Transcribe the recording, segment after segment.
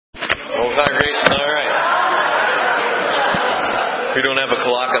congregation. All right. We don't have a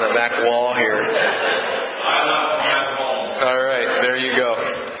clock on the back wall here. All right, there you go.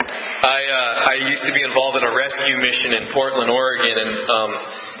 I used to be involved in a rescue mission in Portland, Oregon, and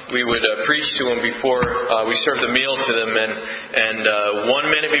we would preach to them before we served the meal to them, and 1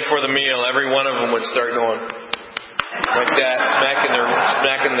 minute before the meal, every one of them would start going like that, smacking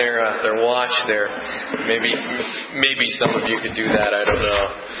their watch there. Maybe some of you could do that. I don't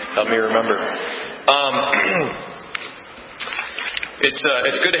know. Help me remember.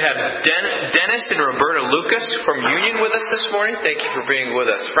 It's good to have Dennis and Roberta Lucas from Union with us this morning. Thank you for being with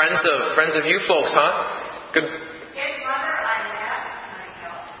us. Friends of you folks, huh? Good. His mother, I met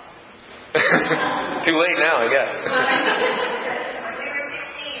myself. Too late now, I guess. When we were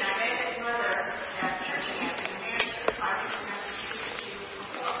 16, I met his mother at church camp in New Hampshire. I was in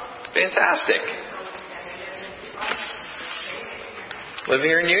Massachusetts. Fantastic. Live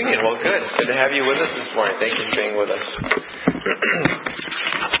here in Union. Well, good. Good to have you with us this morning. Thank you for being with us.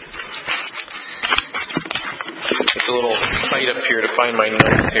 It's a little tight up here to find my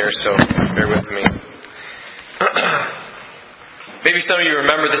notes here, so bear with me. Maybe some of you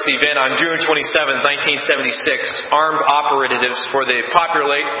remember this event on June 27, 1976. Armed operatives for the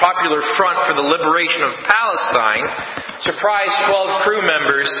Popular Front for the Liberation of Palestine surprised 12 crew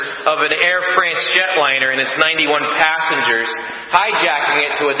members of an Air France jetliner and its 91 passengers, hijacking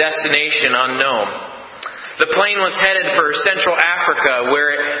it to a destination unknown. The plane was headed for Central Africa,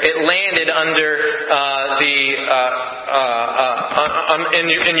 where it landed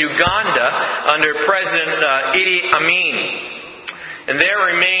in Uganda under President Idi Amin, and there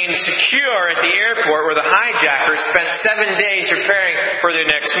remained secure at the airport, where the hijackers spent 7 days preparing for their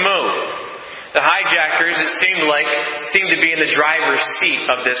next move. The hijackers, it seemed to be in the driver's seat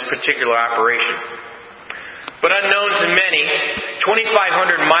of this particular operation. But unknown to many,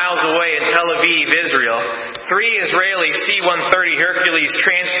 2,500 miles away in Tel Aviv, Israel, 3 Israeli C-130 Hercules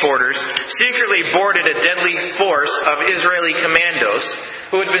transporters secretly boarded a deadly force of Israeli commandos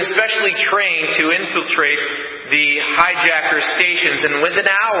who had been specially trained to infiltrate the hijackers' stations, and within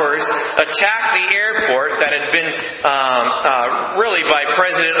hours attacked the airport that had been really by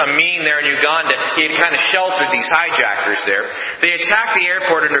President Amin there in Uganda. He had kind of sheltered these hijackers there. They attacked the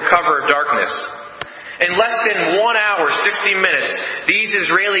airport under cover of darkness. In less than 1 hour, 60 minutes, these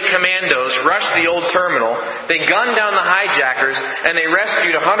Israeli commandos rushed the old terminal, they gunned down the hijackers, and they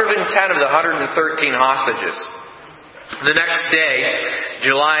rescued 110 of the 113 hostages. The next day,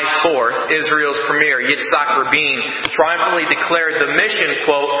 July 4th, Israel's Premier, Yitzhak Rabin, triumphantly declared the mission,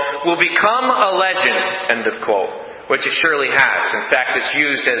 quote, will become a legend, end of quote, which it surely has. In fact, it's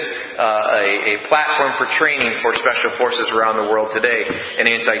used as a platform for training for special forces around the world today and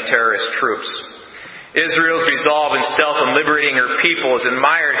anti-terrorist troops. Israel's resolve in stealth in liberating her people is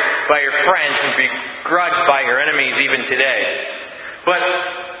admired by her friends and begrudged by her enemies even today. But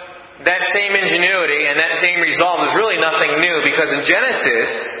that same ingenuity and that same resolve is really nothing new, because in Genesis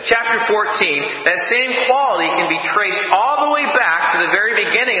chapter 14, that same quality can be traced all the way back to the very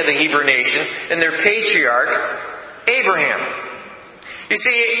beginning of the Hebrew nation and their patriarch, Abraham. You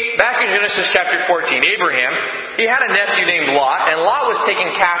see, back in Genesis chapter 14, Abraham, he had a nephew named Lot, and Lot was taken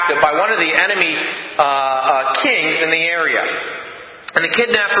captive by one of the enemy kings in the area. And the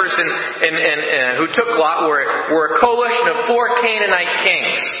kidnappers who took Lot were a coalition of 4 Canaanite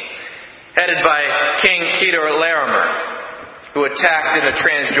kings, headed by King Chedorlaomer, who attacked in the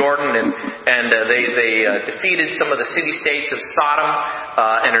Transjordan, and they defeated some of the city-states of Sodom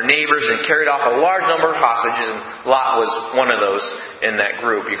and her neighbors and carried off a large number of hostages, and Lot was one of those in that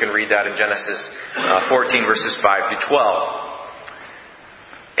group. You can read that in Genesis 14, verses 5 through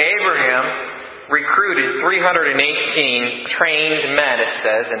 12. Abraham recruited 318 trained men, it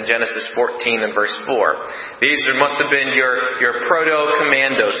says in Genesis 14 and verse 4. These must have been your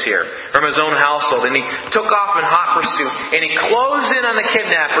proto-commandos here from his own household. And he took off in hot pursuit, and he closed in on the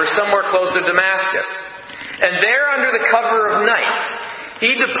kidnappers somewhere close to Damascus. And there, under the cover of night,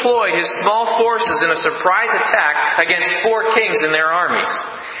 he deployed his small forces in a surprise attack against 4 kings and their armies.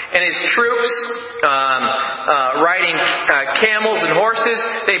 And his troops, riding camels and horses,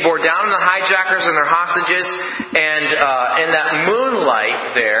 they bore down on the hijackers and their hostages. And in that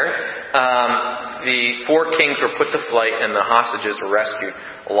moonlight there, the 4 kings were put to flight and the hostages were rescued,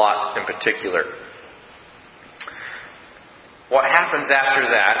 Lot in particular. What happens after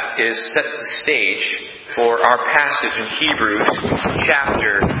that sets the stage for our passage in Hebrews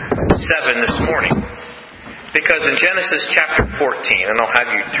chapter 7 this morning. Because in Genesis chapter 14, and I'll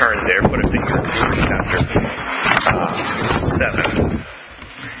have you turn there, put a finger in Hebrews chapter 7.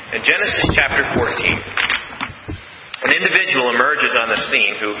 In Genesis chapter 14, an individual emerges on the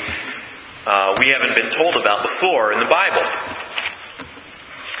scene who we haven't been told about before in the Bible.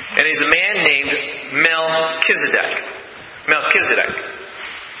 And he's a man named Melchizedek. Melchizedek.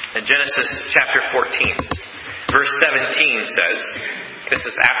 In Genesis chapter 14, verse 17 says, this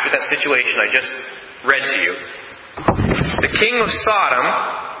is after that situation I just read to you. The king of Sodom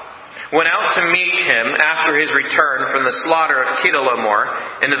went out to meet him after his return from the slaughter of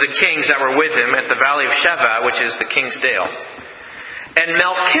Chedorlaomer and of the kings that were with him at the valley of Sheva, which is the king's dale. And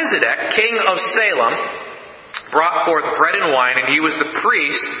Melchizedek, king of Salem, brought forth bread and wine, and he was the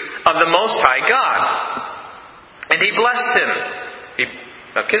priest of the Most High God. And he blessed him.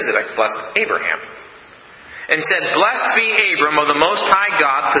 Melchizedek blessed Abraham. And said, Blessed be Abram of the Most High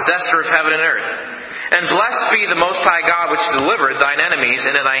God, possessor of heaven and earth. And blessed be the Most High God, which delivered thine enemies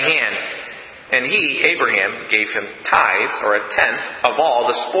into thy hand. And he, Abraham, gave him tithes, or a tenth, of all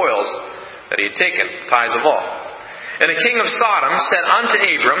the spoils that he had taken. Tithes of all. And the king of Sodom said unto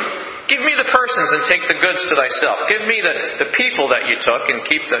Abram, Give me the persons and take the goods to thyself. Give me the people that you took and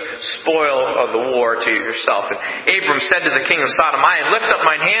keep the spoil of the war to yourself. And Abram said to the king of Sodom, I have lifted up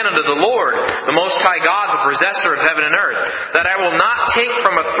mine hand unto the Lord, the Most High God, the possessor of heaven and earth, that I will not take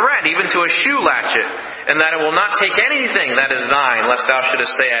from a thread even to a shoe latchet, and that I will not take anything that is thine, lest thou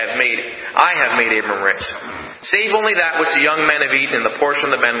shouldest say, I have made Abram rich. Save only that which the young men have eaten, and the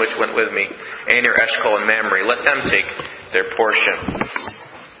portion of the men which went with me, Aner, Eshcol, and Mamre. Let them take their portion.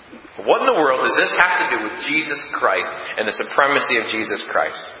 What in the world does this have to do with Jesus Christ and the supremacy of Jesus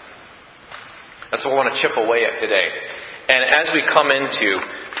Christ? That's what I want to chip away at today. And as we come into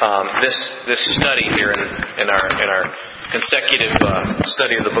this study here in our consecutive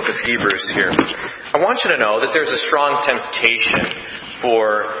study of the book of Hebrews here, I want you to know that there's a strong temptation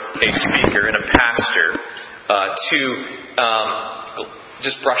for a speaker and a pastor to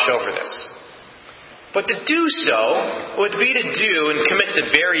just brush over this. But to do so would be to do and commit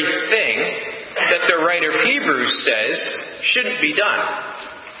the very thing that the writer of Hebrews says shouldn't be done.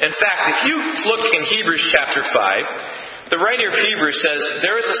 In fact, if you look in Hebrews chapter 5, the writer of Hebrews says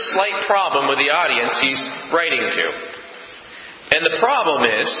there is a slight problem with the audience he's writing to. And the problem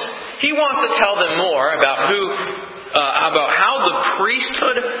is, he wants to tell them more about how the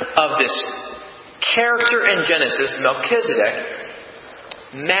priesthood of this character in Genesis, Melchizedek,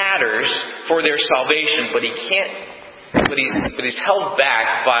 matters for their salvation, but he's held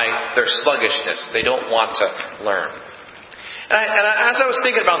back by their sluggishness. They don't want to learn. And as I was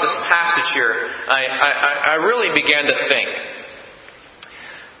thinking about this passage here, I really began to think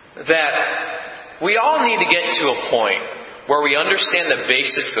that we all need to get to a point where we understand the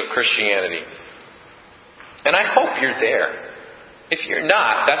basics of Christianity. And I hope you're there. If you're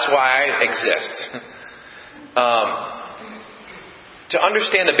not, that's why I exist. To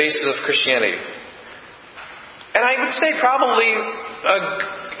understand the basis of Christianity. And I would say probably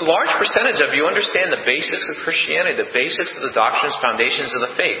a large percentage of you understand the basics of Christianity, the basics of the doctrines, foundations of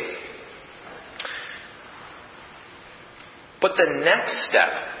the faith. But the next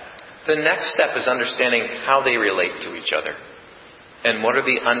step is understanding how they relate to each other. And what are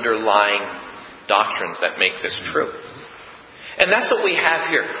the underlying doctrines that make this true. And that's what we have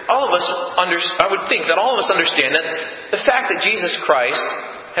here. All of us, I would think that all of us understand that the fact that Jesus Christ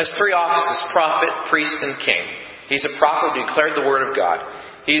has three offices: prophet, priest, and king. He's a prophet who declared the word of God.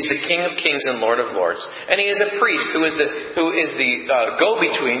 He is the King of Kings and Lord of Lords. And he is a priest who is the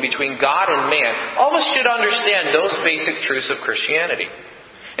go-between between God and man. All of us should understand those basic truths of Christianity.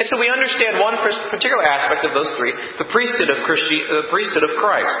 And so we understand one particular aspect of those three, the priesthood of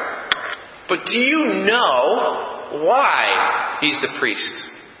Christ. But do you know why he's the priest?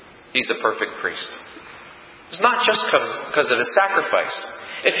 He's the perfect priest. It's not just because of his sacrifice.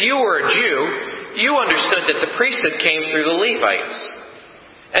 If you were a Jew, you understood that the priesthood came through the Levites.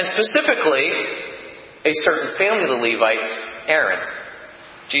 And specifically, a certain family of the Levites, Aaron.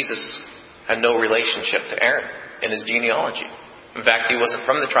 Jesus had no relationship to Aaron in his genealogy. In fact, he wasn't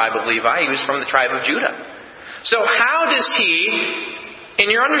from the tribe of Levi, he was from the tribe of Judah. So how does he,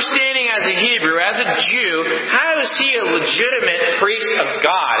 in your understanding as a Hebrew, as a Jew, how is he a legitimate priest of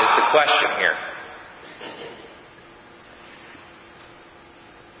God is the question here.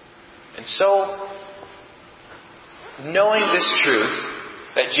 And so, knowing this truth,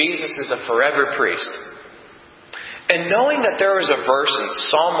 that Jesus is a forever priest, and knowing that there is a verse in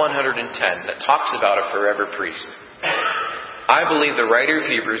Psalm 110 that talks about a forever priest, I believe the writer of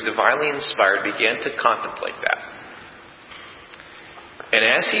Hebrews, divinely inspired, began to contemplate that. And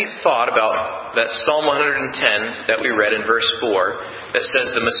as he thought about that Psalm 110 that we read in verse 4, that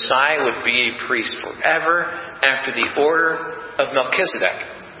says the Messiah would be a priest forever after the order of Melchizedek,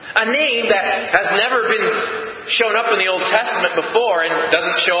 a name that has never been shown up in the Old Testament before and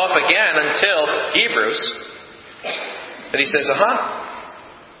doesn't show up again until Hebrews. And he says,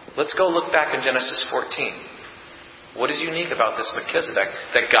 let's go look back in Genesis 14. What is unique about this Melchizedek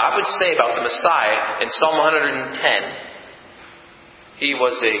that God would say about the Messiah in Psalm 110? He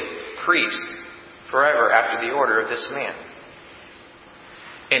was a priest forever after the order of this man.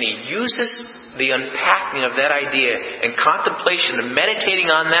 And he uses the unpacking of that idea and contemplation and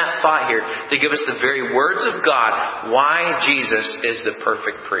meditating on that thought here to give us the very words of God why Jesus is the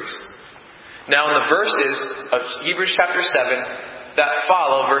perfect priest. Now in the verses of Hebrews chapter 7 that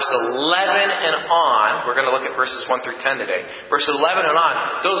follow, verse 11 and on, we're going to look at verses 1 through 10 today. Verse 11 and on,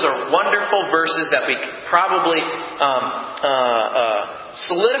 those are wonderful verses that we could probably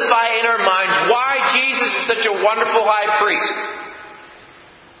solidify in our minds why Jesus is such a wonderful high priest.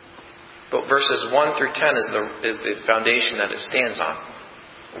 But verses 1 through 10 is the foundation that it stands on.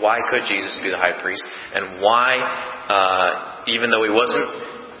 Why could Jesus be the high priest? And why, even though he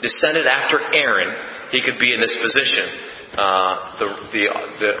wasn't descended after Aaron, he could be in this position.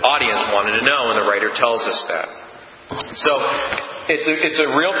 The audience wanted to know, and the writer tells us that. So, it's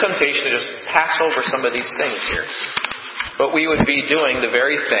a real temptation to just pass over some of these things here. But we would be doing the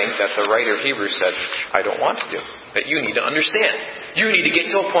very thing that the writer of Hebrews said, I don't want to do. That you need to understand. You need to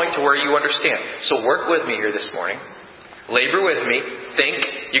get to a point to where you understand. So work with me here this morning. Labor with me.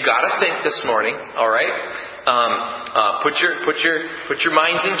 Think. You got to think this morning. All right. Put your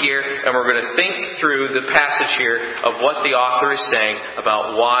minds in gear, and we're going to think through the passage here of what the author is saying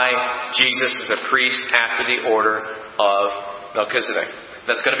about why Jesus is a priest after the order of Melchizedek.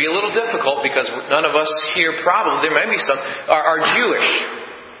 That's going to be a little difficult because none of us here probably, there might be some, are Jewish.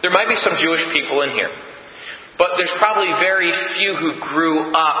 There might be some Jewish people in here. But there's probably very few who grew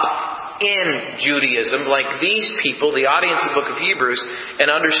up in Judaism like these people, the audience of the book of Hebrews, and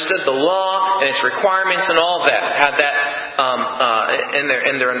understood the law and its requirements and all that, had that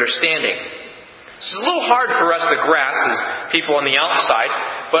in their understanding. It's a little hard for us to grasp as people on the outside,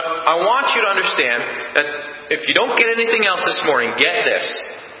 but I want you to understand that if you don't get anything else this morning, get this.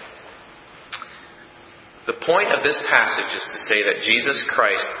 The point of this passage is to say that Jesus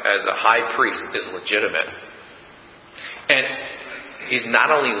Christ as a high priest is legitimate. And he's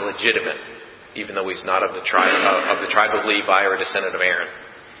not only legitimate, even though he's not of the tribe of Levi or a descendant of Aaron.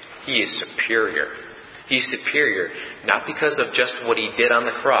 He is superior. He's superior not because of just what he did on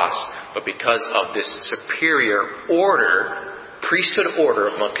the cross, but because of this superior order, priesthood order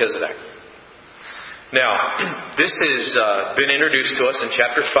of Melchizedek. Now, this has been introduced to us in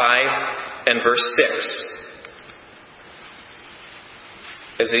chapter 5 and verse 6.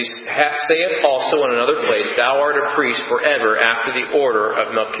 As he saith also in another place, Thou art a priest forever after the order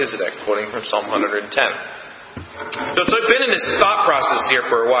of Melchizedek, quoting from Psalm 110. So I've been in this thought process here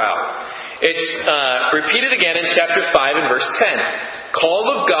for a while. It's repeated again in chapter 5 and verse 10. Called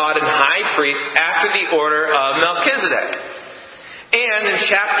of God and high priest after the order of Melchizedek. And in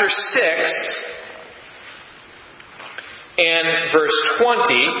chapter 6 and verse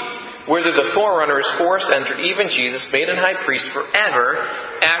 20, whither the forerunner is forced to enter, even Jesus, made an high priest forever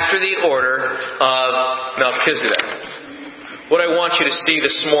after the order of Melchizedek. What I want you to see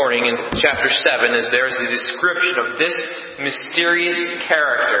this morning in chapter 7 is there is a description of this mysterious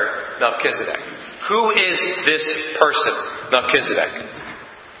character, Melchizedek. Who is this person, Melchizedek?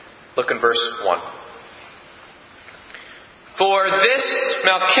 Look in verse 1. For this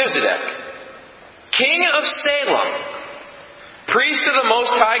Melchizedek, king of Salem, priest of the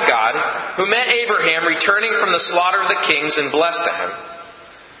Most High God, who met Abraham returning from the slaughter of the kings and blessed him,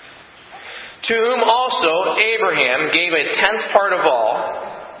 to whom also Abraham gave a 10th part of all,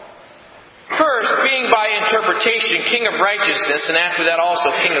 first being by interpretation king of righteousness, and after that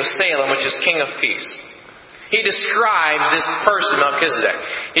also king of Salem, which is king of peace. He describes this person, Melchizedek.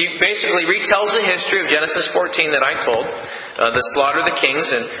 He basically retells the history of Genesis 14 that I told, the slaughter of the kings,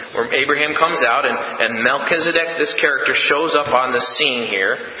 and where Abraham comes out, and Melchizedek, this character, shows up on the scene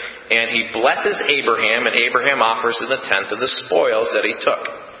here, and he blesses Abraham, and Abraham offers him a 10th of the spoils that he took.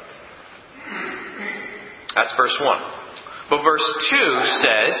 That's verse 1. But verse 2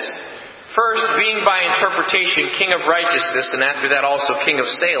 says, first being by interpretation king of righteousness, and after that also king of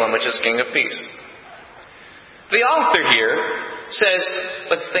Salem, which is king of peace. The author here says,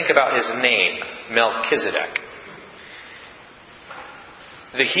 let's think about his name, Melchizedek.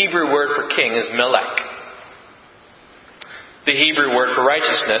 The Hebrew word for king is melech. The Hebrew word for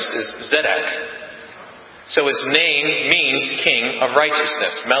righteousness is zedek. So his name means king of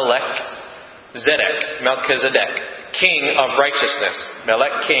righteousness. Melech, Zedek, Melchizedek. King of righteousness.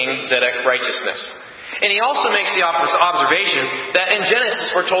 Melech, king, Zedek, righteousness. And he also makes the observation that in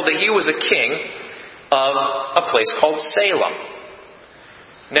Genesis we're told that he was a king of a place called Salem.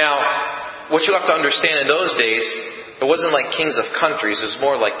 Now, what you have to understand in those days, it wasn't like kings of countries. It was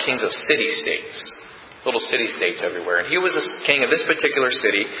more like kings of city-states. Little city-states everywhere. And he was a king of this particular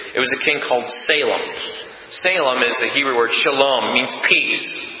city. It was a king called Salem. Salem is the Hebrew word shalom, means peace.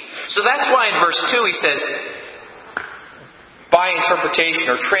 So that's why in verse 2 he says, by interpretation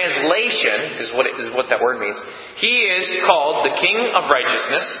or translation is what that word means. He is called the King of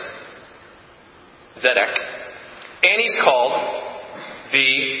Righteousness, Zedek, and he's called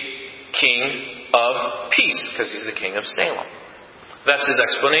the King of Peace because he's the King of Salem. That's his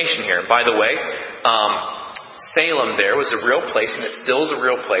explanation here. By the way, Salem there was a real place, and it still is a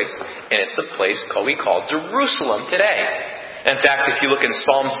real place, and it's the place we call Jerusalem today. In fact, if you look in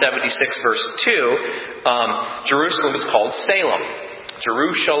Psalm 76, verse 2, Jerusalem is called Salem.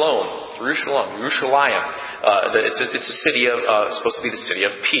 Jerusalem. It's a city of, supposed to be the city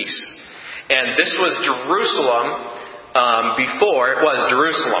of peace. And this was Jerusalem before it was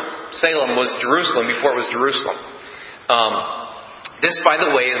Jerusalem. Salem was Jerusalem before it was Jerusalem. This, by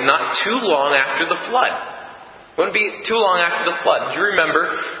the way, is not too long after the flood. It wouldn't be too long after the flood. You remember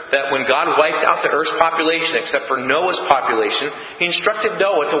that when God wiped out the earth's population, except for Noah's population, He instructed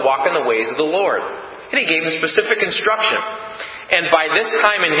Noah to walk in the ways of the Lord. And He gave him specific instruction. And by this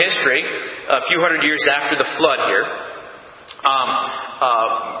time in history, a few hundred years after the flood here,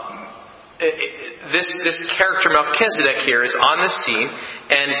 this character Melchizedek here is on the scene,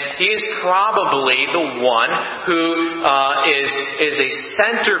 and he is probably the one who is a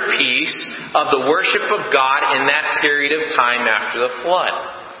centerpiece of the worship of God in that period of time after the flood.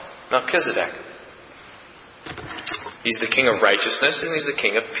 Melchizedek. He's the King of Righteousness and he's the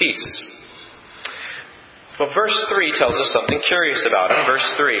King of Peace. But verse 3 tells us something curious about him. Verse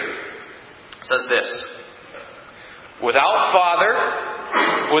 3 says this: without father,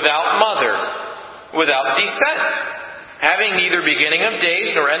 without mother, without descent, having neither beginning of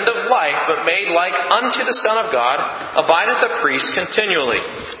days nor end of life, but made like unto the Son of God, abideth a priest continually.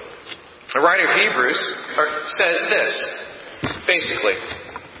 The writer of Hebrews says this, basically.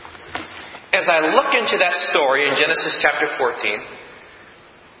 As I look into that story in Genesis chapter 14,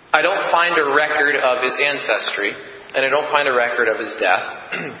 I don't find a record of his ancestry, and I don't find a record of his death.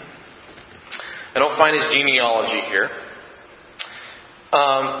 I don't find his genealogy here.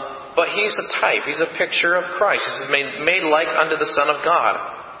 But he's a type. He's a picture of Christ. He's made like unto the Son of God.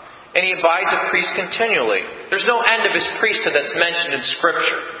 And he abides a priest continually. There's no end of his priesthood that's mentioned in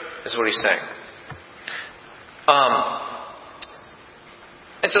Scripture, is what he's saying.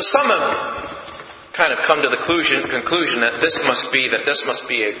 And so some have kind of come to the conclusion that this must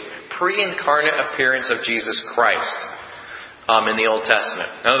be a pre-incarnate appearance of Jesus Christ in the Old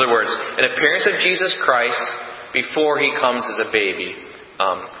Testament. In other words, an appearance of Jesus Christ before he comes as a baby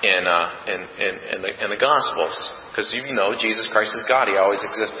in the Gospels. Because you know Jesus Christ is God. He always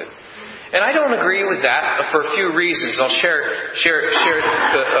existed. And I don't agree with that for a few reasons. I'll share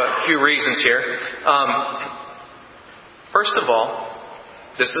a few reasons here. First of all,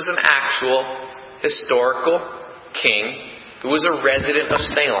 this is an actual historical king who was a resident of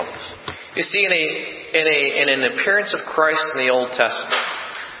Salem. You see, in an appearance of Christ in the Old Testament,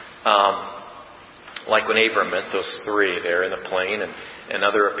 like when Abram met those three there in the plain and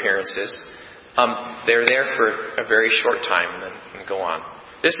other appearances, they're there for a very short time and then go on.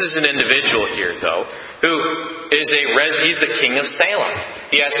 This is an individual here, though, who is he's the king of Salem.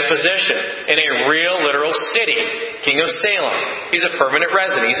 He has a position in a real, literal city. King of Salem. He's a permanent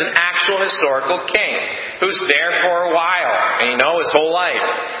resident. He's an actual historical king who's there for a while, and his whole life.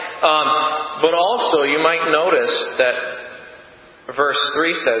 But also, you might notice that verse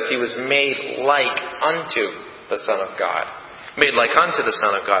 3 says he was made like unto the Son of God. Made like unto the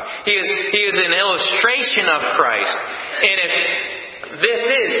Son of God. He is an illustration of Christ. And if this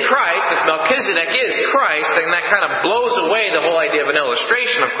is Christ, if Melchizedek is Christ, then that kind of blows away the whole idea of an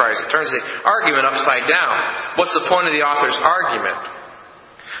illustration of Christ. It turns the argument upside down. What's the point of the author's argument?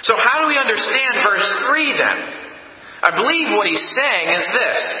 So how do we understand verse 3 then? I believe what he's saying is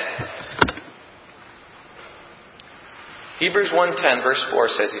this. Hebrews 1:10 verse 4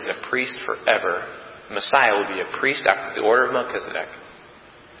 says he's a priest forever. The Messiah will be a priest after the order of Melchizedek.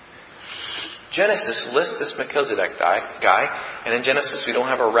 Genesis lists this Melchizedek guy, and in Genesis we don't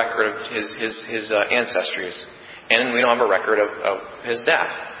have a record of his ancestry, and we don't have a record of his death.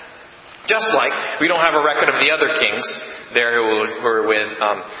 Just like we don't have a record of the other kings there who were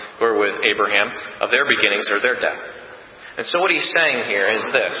with Abraham, of their beginnings or their death. And so what he's saying here is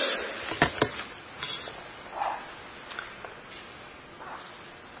this.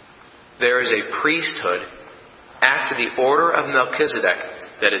 There is a priesthood after the order of Melchizedek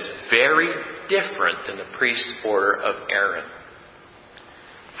that is very different than the priest order of Aaron.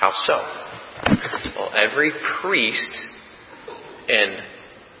 How so? Well, every priest in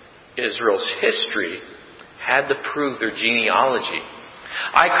Israel's history had to prove their genealogy.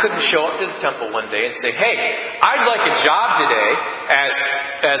 I couldn't show up to the temple one day and say, hey, I'd like a job today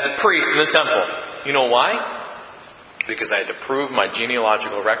as a priest in the temple. You know why? Because I had to prove my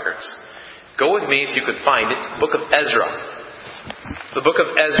genealogical records. Go with me, if you could find it, the book of Ezra. The book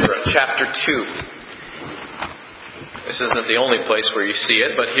of Ezra, chapter 2. This isn't the only place where you see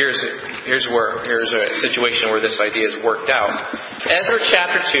it, but here's a situation where this idea is worked out. Ezra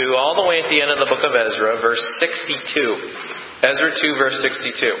chapter 2, all the way at the end of the book of Ezra, verse 62. Ezra 2, verse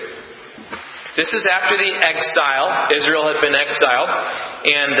 62. This is after the exile. Israel had been exiled,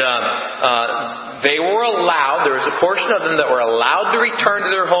 and they were allowed, there was a portion of them that were allowed to return to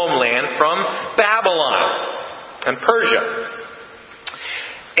their homeland from Babylon and Persia.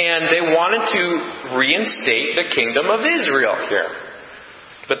 And they wanted to reinstate the kingdom of Israel here.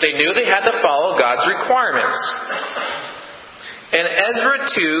 But they knew they had to follow God's requirements. And Ezra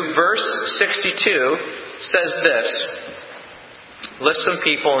 2, verse 62 says this. Lists some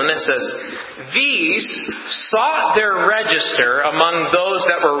people, and it says, these sought their register among those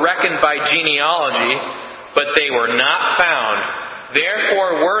that were reckoned by genealogy, but they were not found.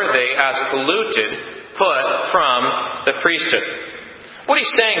 Therefore were they, as polluted, put from the priesthood. What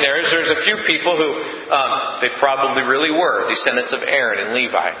he's saying there is there's a few people who, they probably really were descendants of Aaron and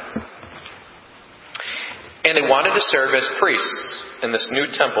Levi. And they wanted to serve as priests in this new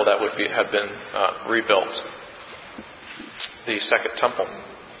temple that would have been rebuilt. The second temple.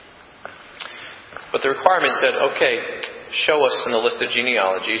 But the requirement said, okay, show us in the list of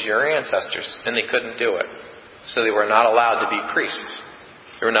genealogies your ancestors. And they couldn't do it. So they were not allowed to be priests.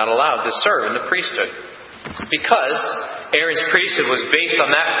 They were not allowed to serve in the priesthood. Because Aaron's priesthood was based on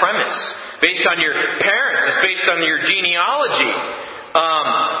that premise. Based on your parents. It's based on your genealogy.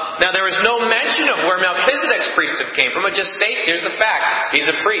 Now there was no mention of where Melchizedek's priesthood came from. It just states, here's the fact. He's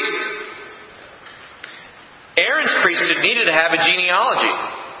a priest. Aaron's priesthood needed to have a genealogy.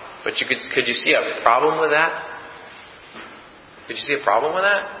 But could you see a problem with that? Could you see a problem with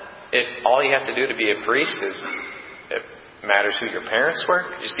that? If all you have to do to be a priest is it matters who your parents were?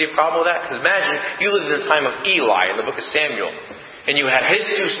 Could you see a problem with that? Because imagine you lived in the time of Eli in the book of Samuel. And you had his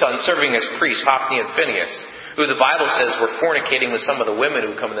two sons serving as priests, Hophni and Phinehas, who the Bible says were fornicating with some of the women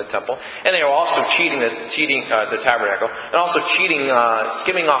who come in the temple. And they were also cheating the tabernacle. And also skimming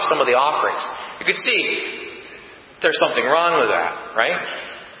off some of the offerings. You could see there's something wrong with that, right?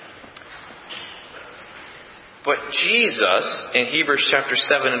 But Jesus, in Hebrews chapter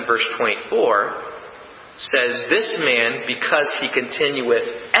 7 and verse 24, says, this man, because he continueth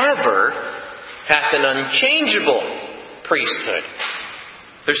ever, hath an unchangeable priesthood.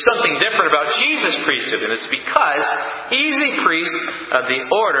 There's something different about Jesus' priesthood, and it's because he's the priest of the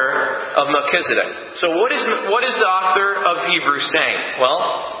order of Melchizedek. So what is the author of Hebrews saying?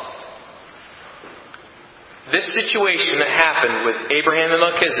 Well, this situation that happened with Abraham and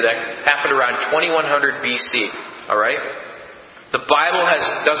Melchizedek happened around 2100 BC. Alright? The Bible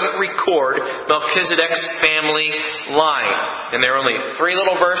doesn't record Melchizedek's family line. And there are only 3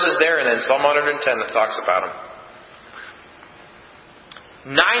 little verses there, and then Psalm 110 that talks about him.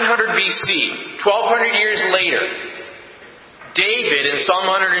 900 BC, 1200 years later, David in Psalm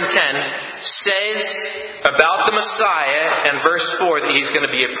 110 says about the Messiah in verse 4 that he's going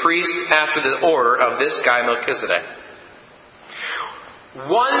to be a priest after the order of this guy Melchizedek.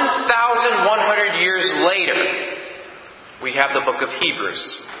 1,100 years later, we have the book of Hebrews,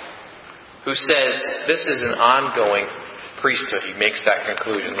 who says this is an ongoing priesthood. He makes that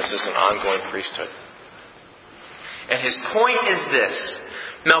conclusion. This is an ongoing priesthood. And his point is this.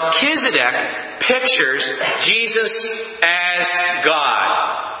 Melchizedek pictures Jesus as God.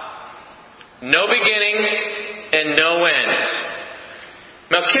 No beginning and no end.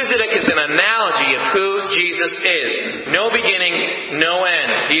 Melchizedek is an analogy of who Jesus is. No beginning, no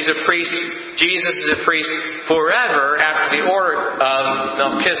end. He's a priest. Jesus is a priest forever after the order of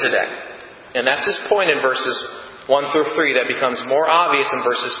Melchizedek. And that's his point in verses 1 through 3 that becomes more obvious in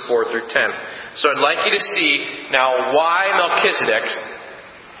verses 4 through 10. So I'd like you to see now why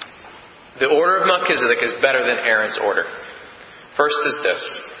the order of Melchizedek is better than Aaron's order. First is this.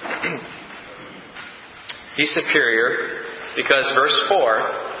 He's superior because verse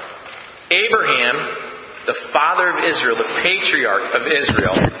 4, Abraham, the father of Israel, the patriarch of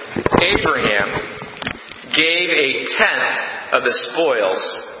Israel, Abraham gave a tenth of the spoils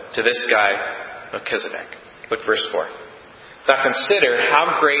to this guy, Melchizedek. Look verse 4. Now consider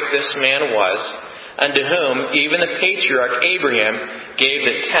how great this man was, unto whom even the patriarch Abraham gave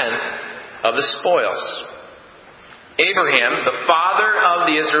the tenth of the spoils. Abraham, the father of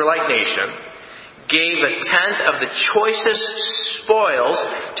the Israelite nation, gave a tenth of the choicest spoils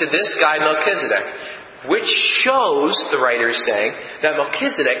to this guy Melchizedek, which shows, the writer is saying, that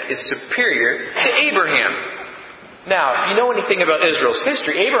Melchizedek is superior to Abraham. Now, if you know anything about Israel's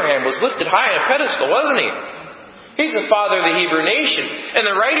history, Abraham was lifted high on a pedestal, wasn't he? He's the father of the Hebrew nation. And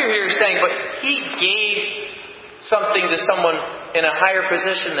the writer here is saying, but he gave something to someone in a higher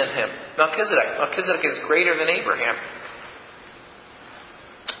position than him. Melchizedek. Melchizedek is greater than Abraham.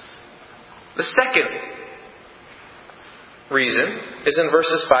 The second reason is in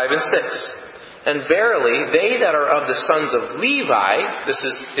verses 5 and 6. And verily, they that are of the sons of Levi, this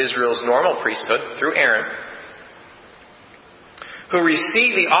is Israel's normal priesthood through Aaron, who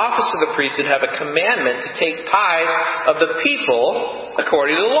receive the office of the priesthood have a commandment to take tithes of the people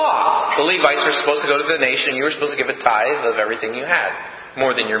according to the law. The Levites were supposed to go to the nation, and you were supposed to give a tithe of everything you had.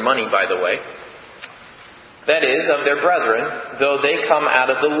 More than your money, by the way. That is, of their brethren, though they come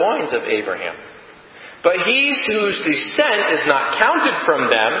out of the loins of Abraham. But he whose descent is not counted from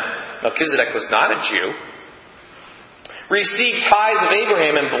them, Melchizedek was not a Jew, received tithes of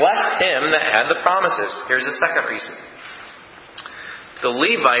Abraham and blessed him that had the promises. Here's the second reason. The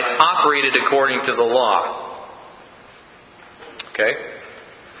Levites operated according to the law. Okay?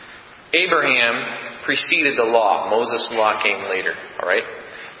 Abraham preceded the law. Moses' law came later. Alright?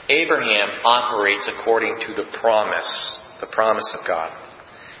 Abraham operates according to the promise of God.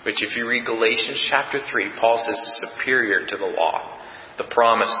 Which if you read Galatians chapter 3, Paul says is superior to the law. The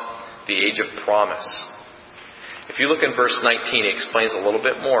promise, the age of promise. If you look in verse 19, it explains a little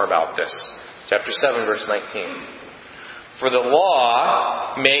bit more about this. Chapter 7, verse 19. For the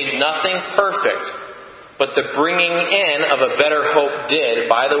law made nothing perfect, but the bringing in of a better hope did,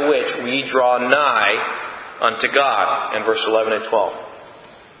 by the which we draw nigh unto God. In verse 11 and 12.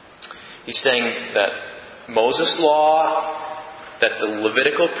 He's saying that Moses' law, that the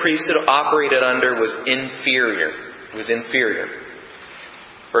Levitical priesthood operated under, was inferior. It was inferior.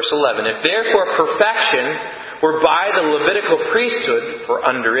 Verse 11. If therefore perfection were by the Levitical priesthood, for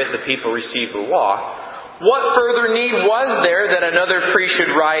under it the people received the law, what further need was there that another priest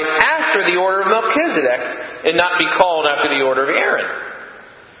should rise after the order of Melchizedek and not be called after the order of Aaron?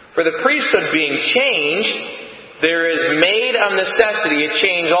 For the priesthood being changed, there is made of necessity a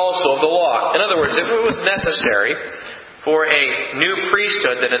change also of the law. In other words, if it was necessary for a new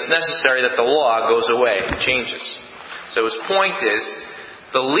priesthood, then it's necessary that the law goes away, changes. So his point is,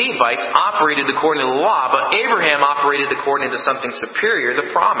 the Levites operated according to the law, but Abraham operated according to something superior, the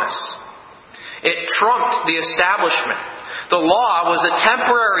promise. It trumped the establishment. The law was a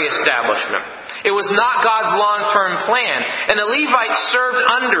temporary establishment. It was not God's long-term plan. And the Levites served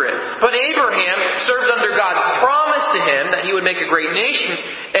under it. But Abraham served under God's promise to him that he would make a great nation.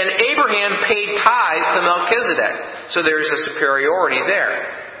 And Abraham paid tithes to Melchizedek. So there's a superiority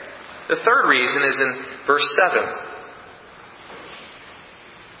there. The third reason is in verse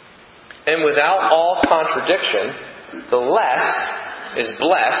 7. And without all contradiction, the less is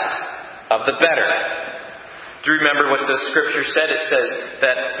blessed of the better. Do you remember what the scripture said? It says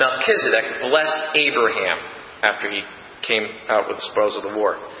that Melchizedek blessed Abraham after he came out with the spoils of the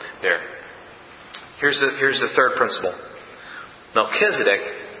war. There. Here's the third principle. Melchizedek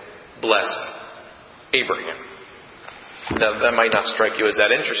blessed Abraham. Now, that might not strike you as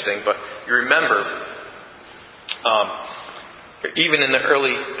that interesting, but you remember, even in the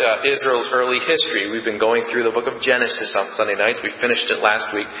Israel's early history, we've been going through the book of Genesis on Sunday nights. We finished it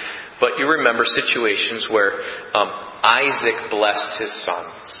last week. But you remember situations where Isaac blessed his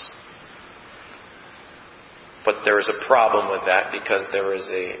sons. But there was a problem with that because there was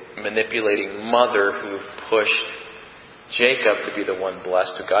a manipulating mother who pushed Jacob to be the one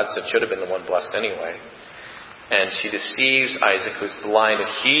blessed, who God said should have been the one blessed anyway. And she deceives Isaac, who's blind, and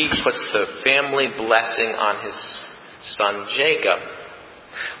he puts the family blessing on his son Jacob.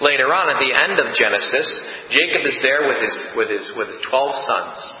 Later on, at the end of Genesis, Jacob is there with his 12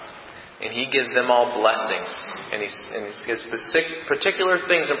 sons. And he gives them all blessings. And he gives particular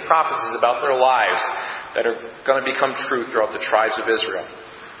things and prophecies about their lives that are going to become true throughout the tribes of Israel.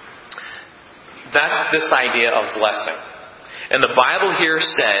 That's this idea of blessing. And the Bible here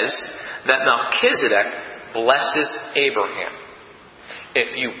says that Melchizedek blesses Abraham.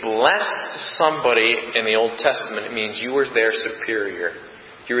 If you bless somebody in the Old Testament, it means you were their superior.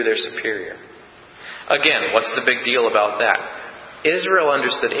 You were their superior. Again, what's the big deal about that? Israel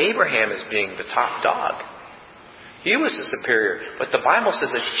understood Abraham as being the top dog. He was the superior. But the Bible says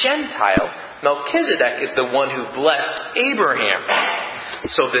a Gentile, Melchizedek, is the one who blessed Abraham.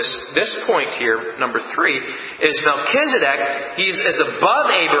 So this point here, number 3, is Melchizedek, he's as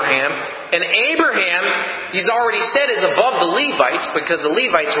above Abraham, and Abraham, he's already said, is above the Levites, because the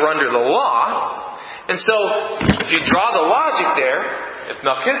Levites were under the law. And so, if you draw the logic there, if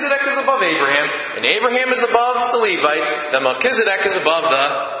Melchizedek is above Abraham, and Abraham is above the Levites, then Melchizedek is above the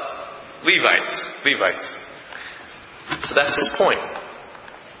Levites. So that's his point.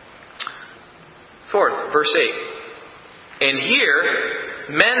 4th, verse 8. And here,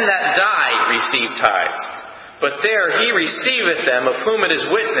 men that die receive tithes, but there he receiveth them of whom it is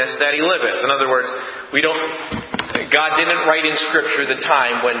witnessed that he liveth. In other words, God didn't write in Scripture the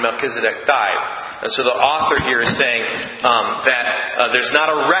time when Melchizedek died. And so the author here is saying that there's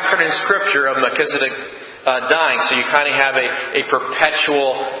not a record in Scripture of Melchizedek dying, so you kind of have a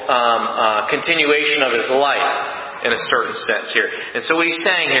perpetual continuation of his life in a certain sense here. And so what he's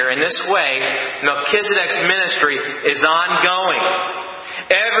saying here, in this way, Melchizedek's ministry is ongoing.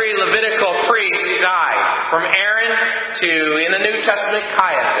 Every Levitical priest died, from Aaron to, in the New Testament,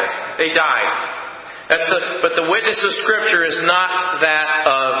 Caiaphas. They died. But the witness of Scripture is not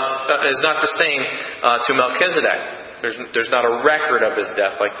the same to Melchizedek. There's not a record of his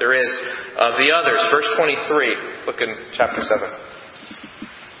death like there is of the others. Verse 23, look in chapter 7.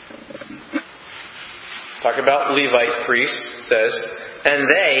 Talk about Levite priests, says, and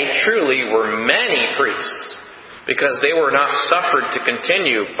they truly were many priests, because they were not suffered to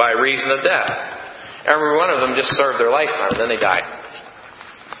continue by reason of death. Every one of them just served their lifetime, and then they died.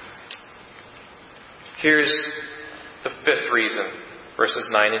 Here's the 5th reason, verses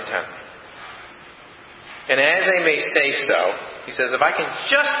 9 and 10. And as they may say so, he says, if I can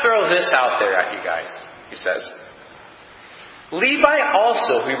just throw this out there at you guys, he says, Levi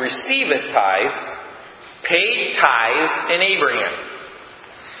also, who receiveth tithes, paid tithes in Abraham.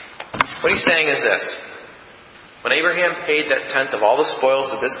 What he's saying is this. When Abraham paid that tenth of all the spoils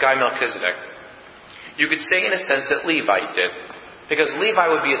of this guy Melchizedek, you could say in a sense that Levi did. Because Levi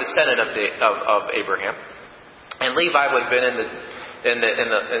would be a descendant of Abraham. And Levi would have been the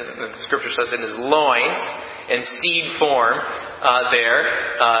Scripture says, in his loins, in seed form there.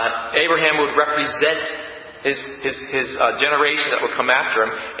 Abraham would represent his generation that would come after him,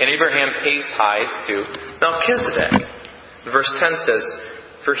 and Abraham pays tithes to Melchizedek. Verse 10 says,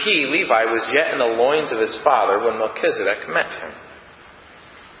 for he, Levi, was yet in the loins of his father when Melchizedek met him.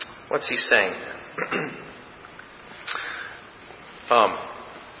 What's he saying?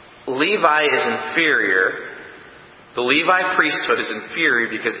 Levi is inferior. The Levi priesthood is inferior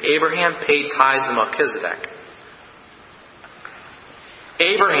because Abraham paid tithes to Melchizedek.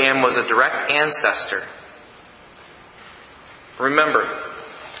 Abraham was a direct ancestor. Remember,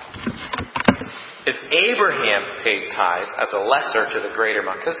 if Abraham paid tithes as a lesser to the greater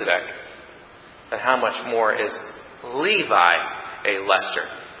Melchizedek, then how much more is Levi a lesser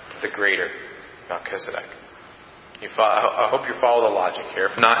to the greater Melchizedek? I hope you follow the logic here.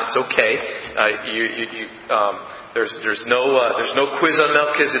 If not, it's okay. There's no quiz on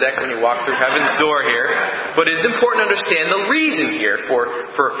Melchizedek when you walk through heaven's door here. But it is important to understand the reason here for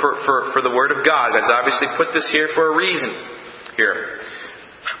the Word of God. God's obviously put this here for a reason. Here.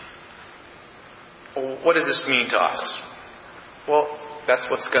 What does this mean to us? Well, that's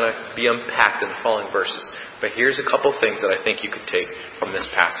what's going to be unpacked in the following verses. But here's a couple things that I think you could take from this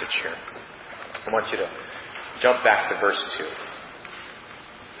passage here. I want you to jump back to verse 2.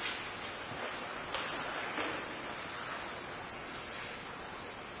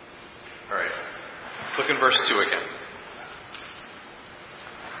 Alright. Look in verse 2 again.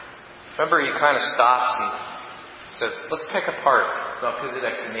 Remember, he kind of stops and says, let's pick apart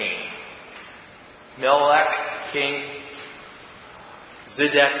Melchizedek's name. Melech, king.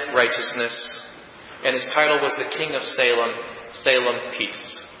 Zedek, righteousness. And his title was the King of Salem. Salem,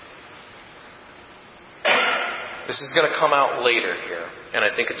 peace. This is going to come out later here. And I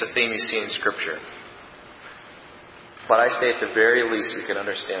think it's a theme you see in Scripture. But I say at the very least we can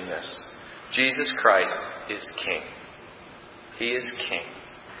understand this. Jesus Christ is King. He is King.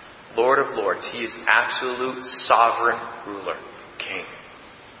 Lord of Lords. He is absolute sovereign ruler. King.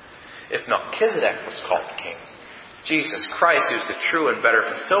 If Melchizedek was called King, Jesus Christ, who is the true and better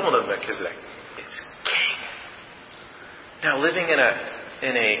fulfillment of Melchizedek, is King. Now, living in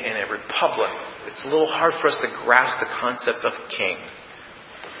a republic, it's a little hard for us to grasp the concept of king.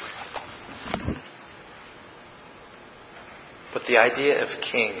 But the idea of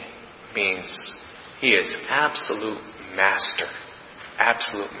king means he is absolute master.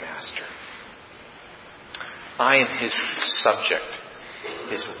 Absolute master. I am his subject.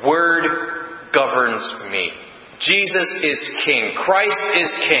 His word governs me. Jesus is king. Christ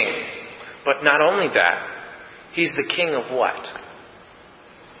is king. But not only that, he's the king of what?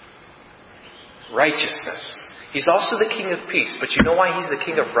 righteousness. He's also the King of peace. But you know why He's the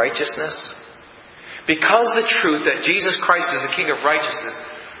King of righteousness? Because the truth that Jesus Christ is the King of righteousness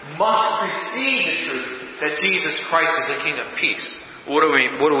must precede the truth that Jesus Christ is the King of peace. What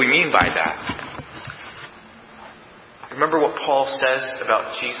do we mean by that? Remember what Paul says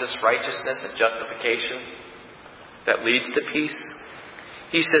about Jesus' righteousness and justification that leads to peace?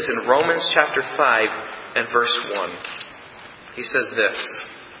 He says in Romans chapter 5 and verse 1, he says this,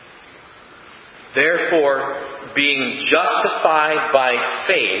 "Therefore, being justified by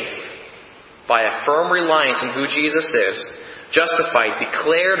faith, by a firm reliance on who Jesus is, justified,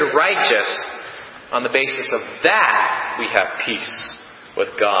 declared righteous, on the basis of that we have peace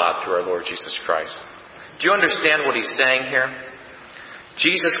with God through our Lord Jesus Christ." Do you understand what he's saying here?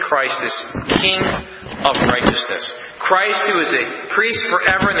 Jesus Christ is King of righteousness. Christ, who is a priest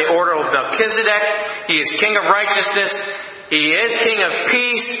forever in the order of Melchizedek, He is King of righteousness. He is King of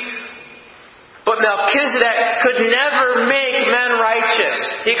peace. But Melchizedek could never make men righteous.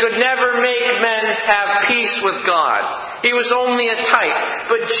 He could never make men have peace with God. He was only a type.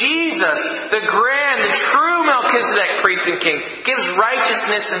 But Jesus, the true Melchizedek priest and king, gives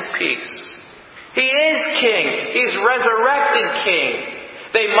righteousness and peace. He is King. He's resurrected King.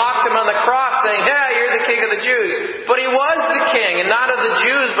 They mocked Him on the cross saying, "Yeah, you're the King of the Jews." But He was the King, and not of the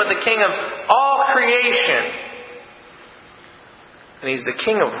Jews, but the King of all creation. And He's the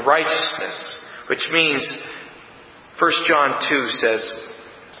King of righteousness, which means 1 John 2 says,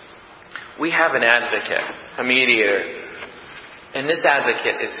 we have an advocate, a mediator. And this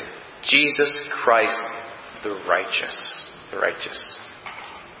advocate is Jesus Christ the righteous.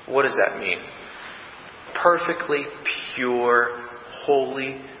 What does that mean? Perfectly pure,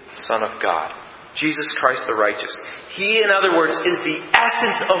 holy Son of God. Jesus Christ the righteous. He, in other words, is the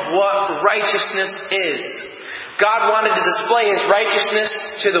essence of what righteousness is. God wanted to display His righteousness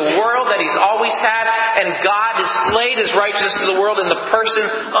to the world that He's always had, and God displayed His righteousness to the world in the person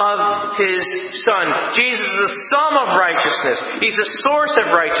of His Son. Jesus is the sum of righteousness. He's the source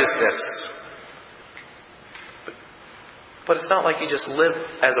of righteousness. But it's not like He just lived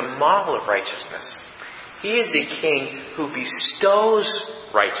as a model of righteousness. He is a King who bestows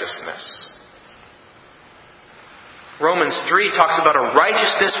righteousness. Romans 3 talks about a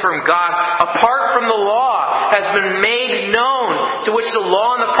righteousness from God apart from the law has been made known, to which the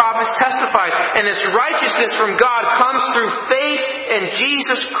law and the prophets testified. And this righteousness from God comes through faith in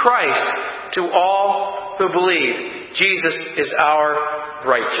Jesus Christ to all who believe. Jesus is our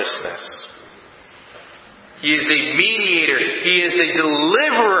righteousness. He is the mediator. He is the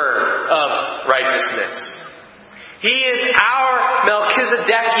deliverer of righteousness. He is our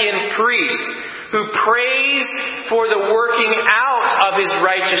Melchizedekian priest who prays for the working out of His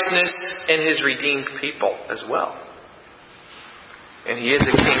righteousness in His redeemed people as well. And He is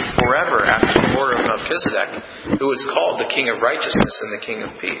a king forever after the order of Melchizedek, who is called the King of righteousness and the King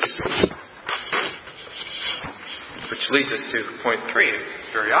of peace. Which leads us to point 3.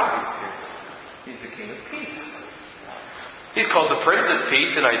 It's very obvious here. He's the King of peace. He's called the Prince of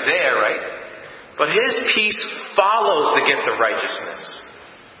Peace in Isaiah, right? But His peace follows the gift of righteousness.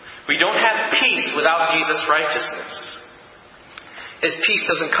 We don't have peace without Jesus' righteousness. His peace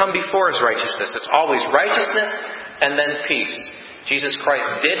doesn't come before His righteousness. It's always righteousness and then peace. Jesus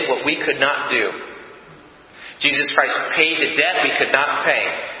Christ did what we could not do. Jesus Christ paid the debt we could not pay.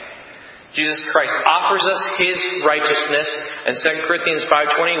 Jesus Christ offers us His righteousness, and 2 Corinthians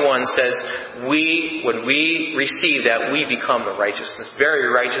 5:21 says, when we receive that, we become the righteousness, very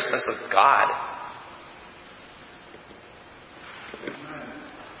righteousness of God.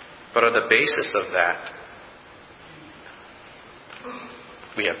 But on the basis of that,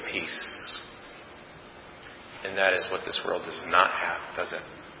 we have peace. And that is what this world does not have, does it?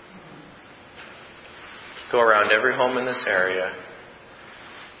 Go around every home in this area,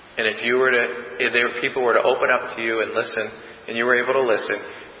 and if people were to open up to you and listen, and you were able to listen,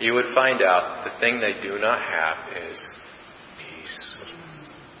 you would find out the thing they do not have is peace.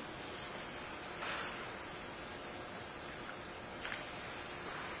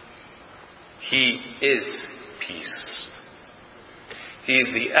 He is peace. He is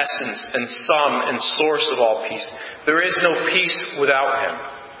the essence and sum and source of all peace. There is no peace without Him.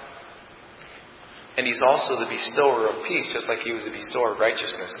 And He's also the bestower of peace, just like He was the bestower of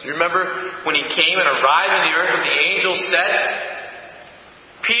righteousness. Do you remember when He came and arrived on the earth and the angel said,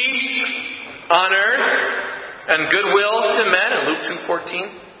 "Peace on earth and goodwill to men," in Luke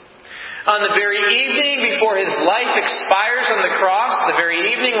 2:14? On the very evening before His life expires on the cross, the very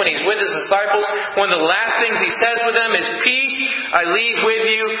evening when He's with His disciples, one of the last things He says with them is, "Peace I leave with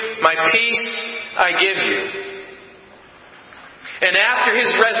you, my peace I give you." And after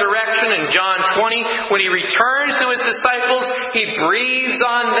His resurrection in John 20, when He returns to His disciples, He breathes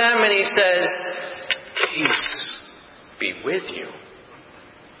on them and He says, "Peace be with you."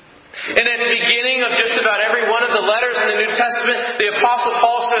 And at the beginning of just about every one of the letters in the New Testament, the Apostle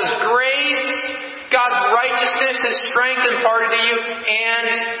Paul says, grace, God's righteousness, His strength imparted to you, and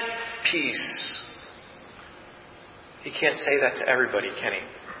peace. He can't say that to everybody, can He?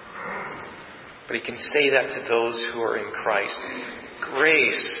 But He can say that to those who are in Christ.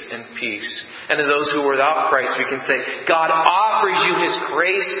 Grace and peace. And to those who are without Christ, we can say, God offers you His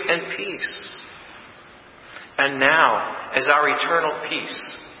grace and peace. And now, as our eternal peace,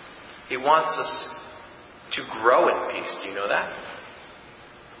 He wants us to grow in peace. Do you know that?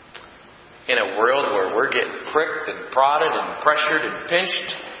 In a world where we're getting pricked and prodded and pressured and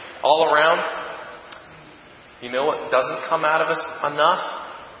pinched all around, you know what doesn't come out of us enough?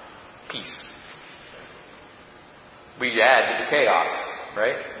 Peace. We add to the chaos,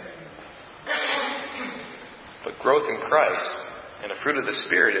 right? But growth in Christ and a fruit of the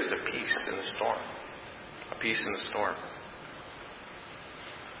Spirit is a peace in the storm. A peace in the storm.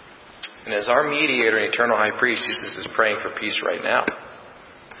 And as our mediator and eternal high priest, Jesus is praying for peace right now.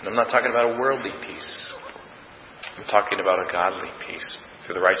 And I'm not talking about a worldly peace. I'm talking about a godly peace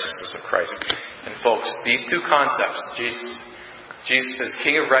through the righteousness of Christ. And folks, these two concepts, Jesus is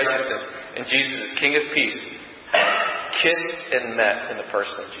King of righteousness and Jesus is King of peace, kissed and met in the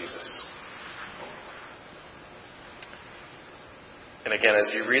person of Jesus. And again,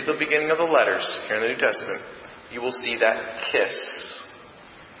 as you read the beginning of the letters here in the New Testament, you will see that kiss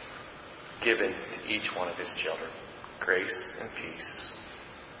given to each one of His children. Grace and peace.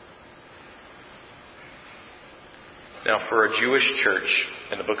 Now, for a Jewish church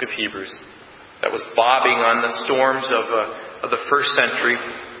in the book of Hebrews that was bobbing on the storms of the first century,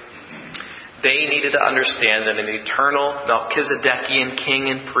 they needed to understand that an eternal Melchizedekian king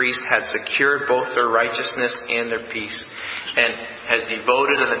and priest had secured both their righteousness and their peace, and has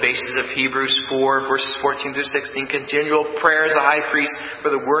devoted on the basis of Hebrews 4, verses 14 through 16, continual prayer as a high priest for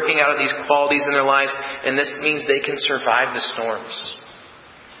the working out of these qualities in their lives, and this means they can survive the storms.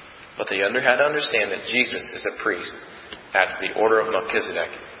 But they had to understand that Jesus is a priest after the order of Melchizedek,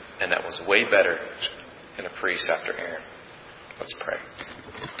 and that was way better than a priest after Aaron. Let's pray.